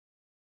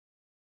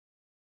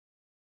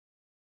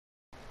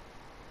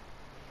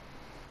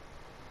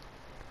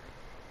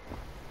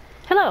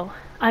Hello,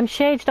 I'm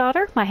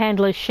ShadesDaughter, my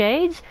handle is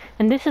Shades,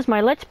 and this is my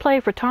Let's Play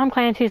for Tom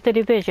Clancy's The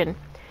Division.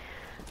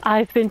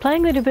 I've been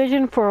playing The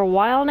Division for a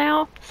while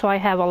now, so I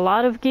have a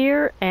lot of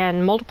gear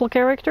and multiple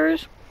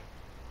characters.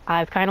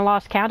 I've kind of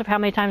lost count of how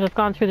many times I've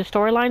gone through the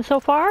storyline so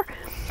far.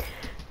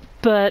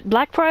 But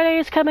Black Friday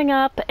is coming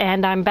up,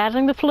 and I'm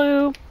battling the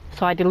flu,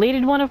 so I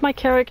deleted one of my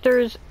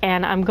characters,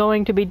 and I'm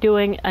going to be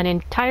doing an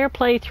entire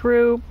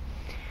playthrough,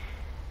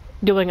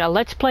 doing a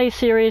Let's Play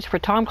series for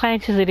Tom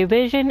Clancy's The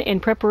Division in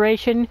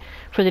preparation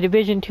for The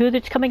Division 2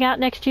 that's coming out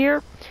next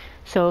year.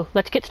 So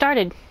let's get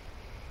started.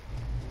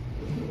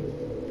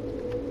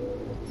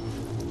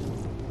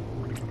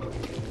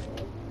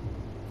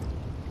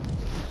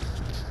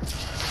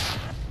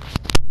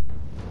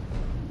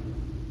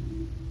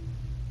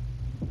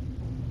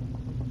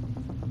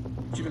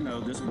 Did you know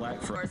this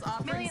Black Friday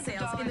Millions of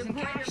dollars in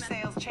cash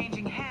sales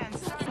changing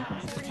hands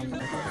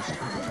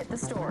at the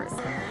stores.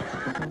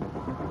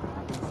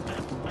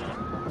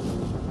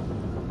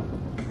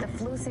 The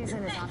flu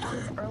season is off to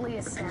its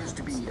earliest start. appears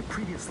to be a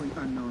previously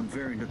unknown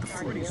variant of the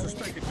flu,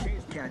 suspected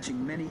case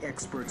catching many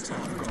experts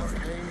off guard.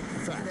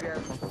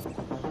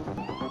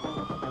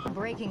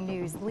 Breaking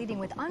news leading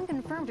with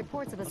unconfirmed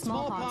reports of a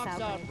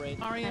smallpox outbreak.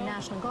 And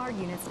National Guard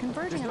units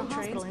converging on a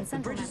hospital in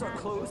central bridges are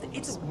closed.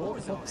 It's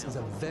smallpox is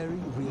a very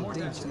real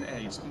danger.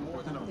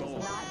 More than a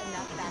bowl.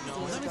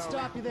 Let me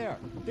stop you there.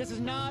 This is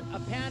not a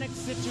panic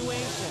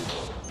situation.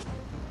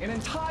 An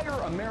entire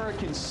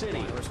American city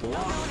is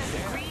locked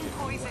down. Green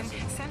poison.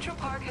 Central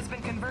Park has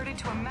been converted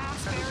to a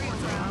mass burial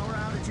ground. Power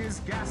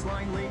outages, gas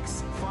line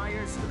leaks,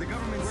 fires. The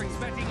government's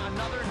Expecting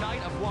another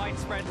night of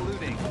widespread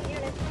looting.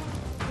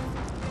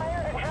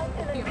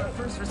 Our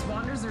first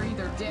responders are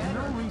either dead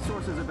no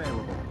resources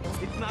available.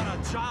 It's not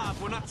a job.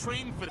 We're not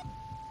trained for that.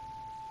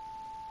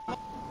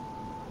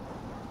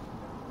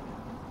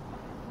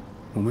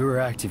 When we were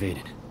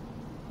activated,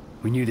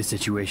 we knew the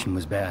situation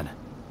was bad.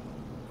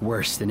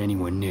 Worse than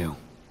anyone knew.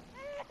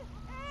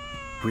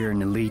 We are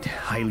an elite,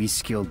 highly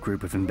skilled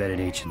group of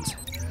embedded agents.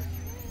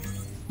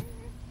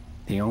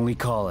 They only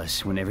call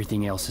us when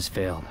everything else has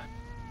failed.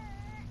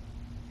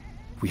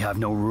 We have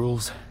no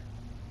rules.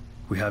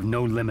 We have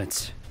no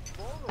limits.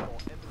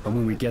 But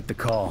when we get the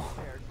call,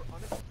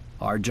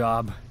 our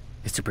job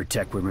is to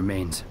protect what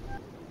remains.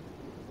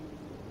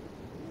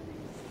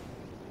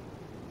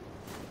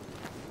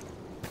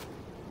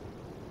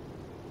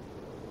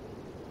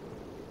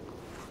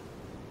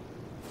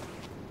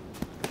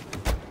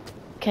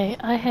 Okay,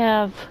 I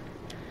have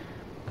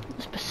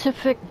a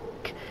specific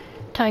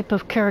type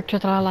of character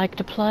that I like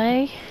to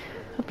play.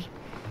 Oops.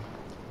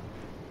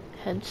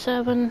 Head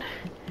 7,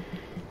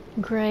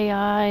 gray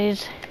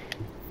eyes,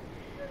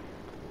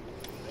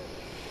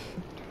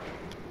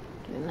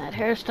 doing that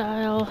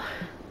hairstyle,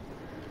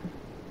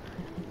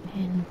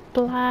 in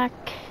black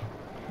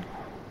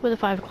with a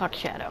 5 o'clock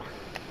shadow.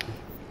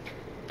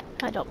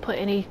 I don't put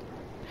any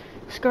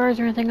scars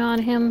or anything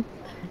on him,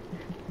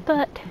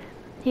 but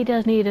he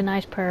does need a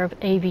nice pair of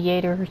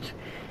aviators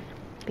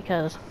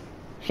because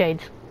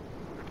shades.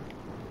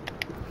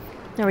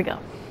 There we go.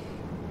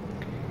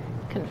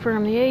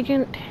 Confirm the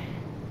agent.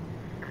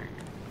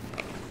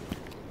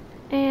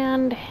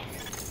 And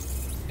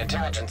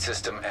Intelligence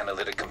system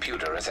analytic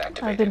computer is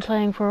activated. I've been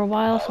playing for a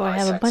while, so I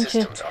have a bunch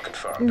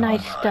of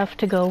nice stuff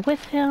to go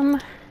with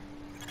him.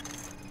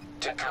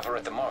 To cover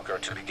at the marker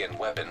to begin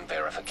weapon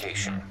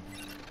verification.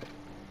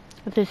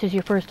 If this is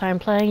your first time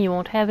playing, you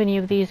won't have any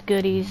of these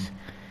goodies.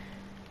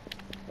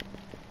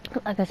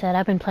 Like I said,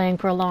 I've been playing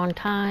for a long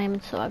time,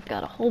 so I've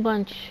got a whole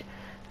bunch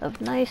of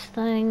nice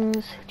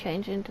things.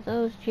 Change into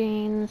those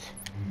jeans.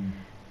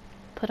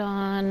 Put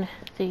on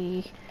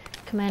the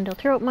Commando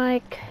throat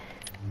mic.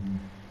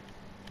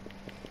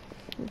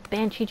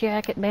 Banshee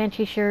jacket,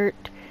 Banshee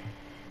shirt.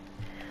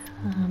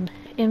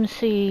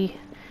 MC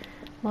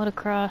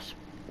motocross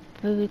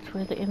boots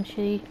with the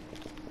MC.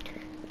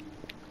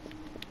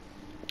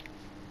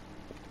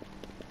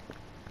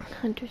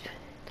 Hunters.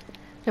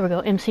 There we go,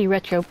 MC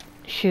retro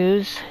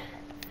shoes.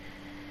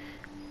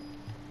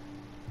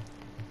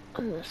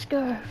 And the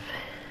scarf.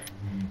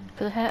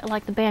 For the hat, I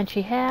like the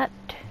Banshee hat.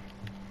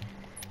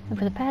 And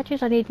for the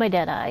patches, I need my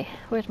Deadeye.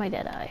 Where's my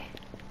Deadeye?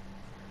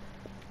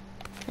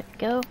 There we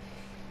go.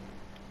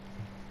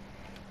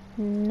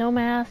 No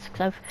masks.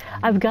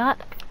 I've got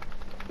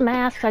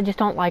masks, I just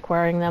don't like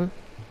wearing them.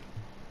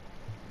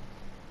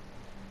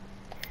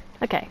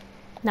 Okay,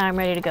 now I'm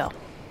ready to go.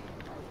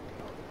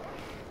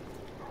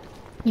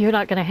 You're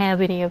not going to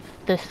have any of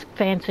this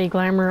fancy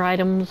glamour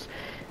items,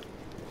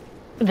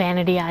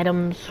 vanity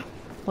items,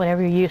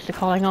 whatever you're used to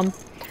calling them.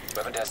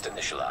 Weapon test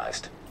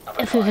initialized.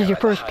 If this is your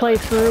first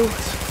playthrough,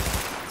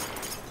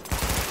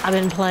 I've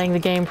been playing the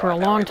game for a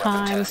long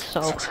time,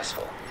 so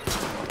Successful.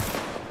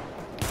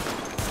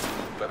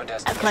 Weapon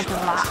test that's like a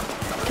lot.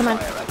 Come on.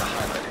 Fire at the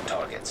highlighted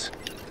targets.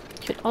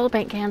 Shoot all the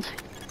paint cans.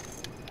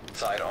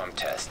 Sidearm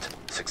test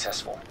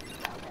successful.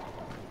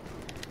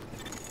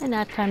 And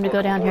now it's time to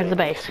go down here to the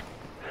base.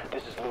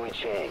 This is Louis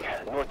Chang,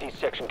 Northeast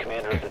Section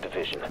Commander of the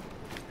Division.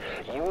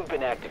 you've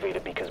been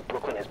activated because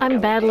Brooklyn has I'm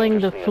become battling the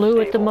dangerously flu at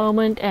the unstable.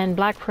 moment, and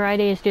Black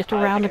Friday is just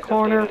around the Isaac has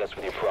corner. updated us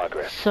with your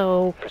progress.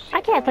 So Proceed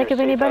I can't to think of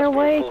your any safe better house for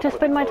your way full to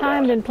spend my equipment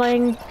time loadout. than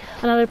playing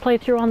another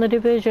playthrough on The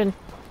Division.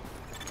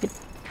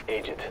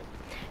 Agent,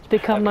 It's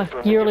become I've a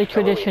confirmed that yearly your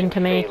fellow tradition agent to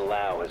me. Faye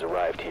Lau has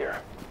arrived here.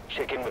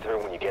 Check in with her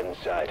when you get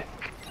inside.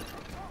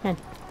 And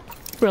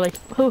really,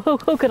 who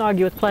can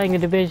argue with playing The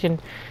Division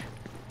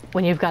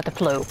when you've got the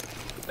flu?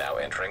 Now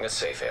entering a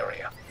safe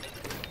area.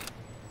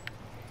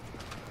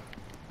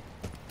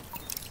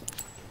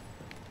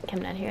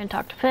 Come down here and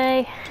talk to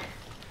Faye.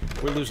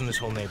 We're losing this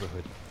whole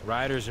neighborhood.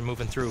 Rioters are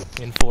moving through,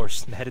 in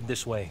force, and headed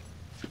this way.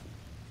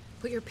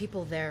 Put your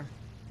people there.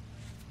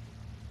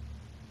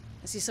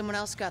 I see someone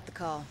else got the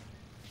call.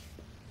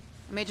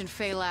 I'm Agent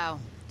Faye Lau,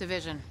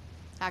 Division.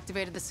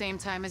 Activated the same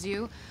time as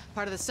you,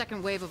 part of the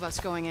second wave of us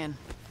going in.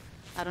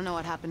 I don't know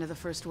what happened to the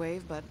first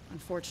wave, but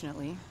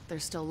unfortunately,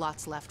 there's still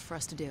lots left for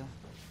us to do.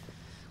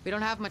 We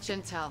don't have much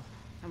intel,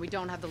 and we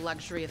don't have the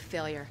luxury of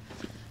failure.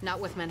 Not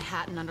with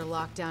Manhattan under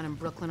lockdown and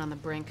Brooklyn on the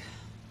brink.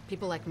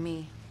 People like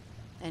me,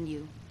 and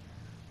you,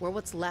 we're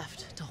what's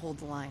left to hold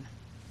the line.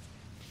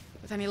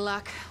 With any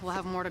luck, we'll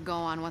have more to go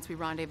on once we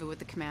rendezvous with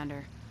the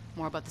commander.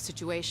 More about the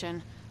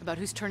situation, about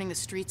who's turning the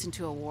streets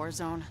into a war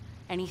zone.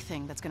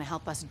 Anything that's gonna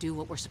help us do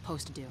what we're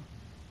supposed to do.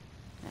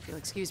 And if you'll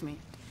excuse me,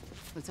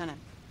 Lieutenant.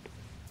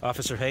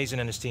 Officer Hazen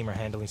and his team are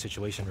handling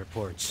situation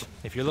reports.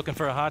 If you're looking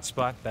for a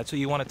hotspot, that's who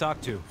you want to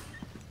talk to.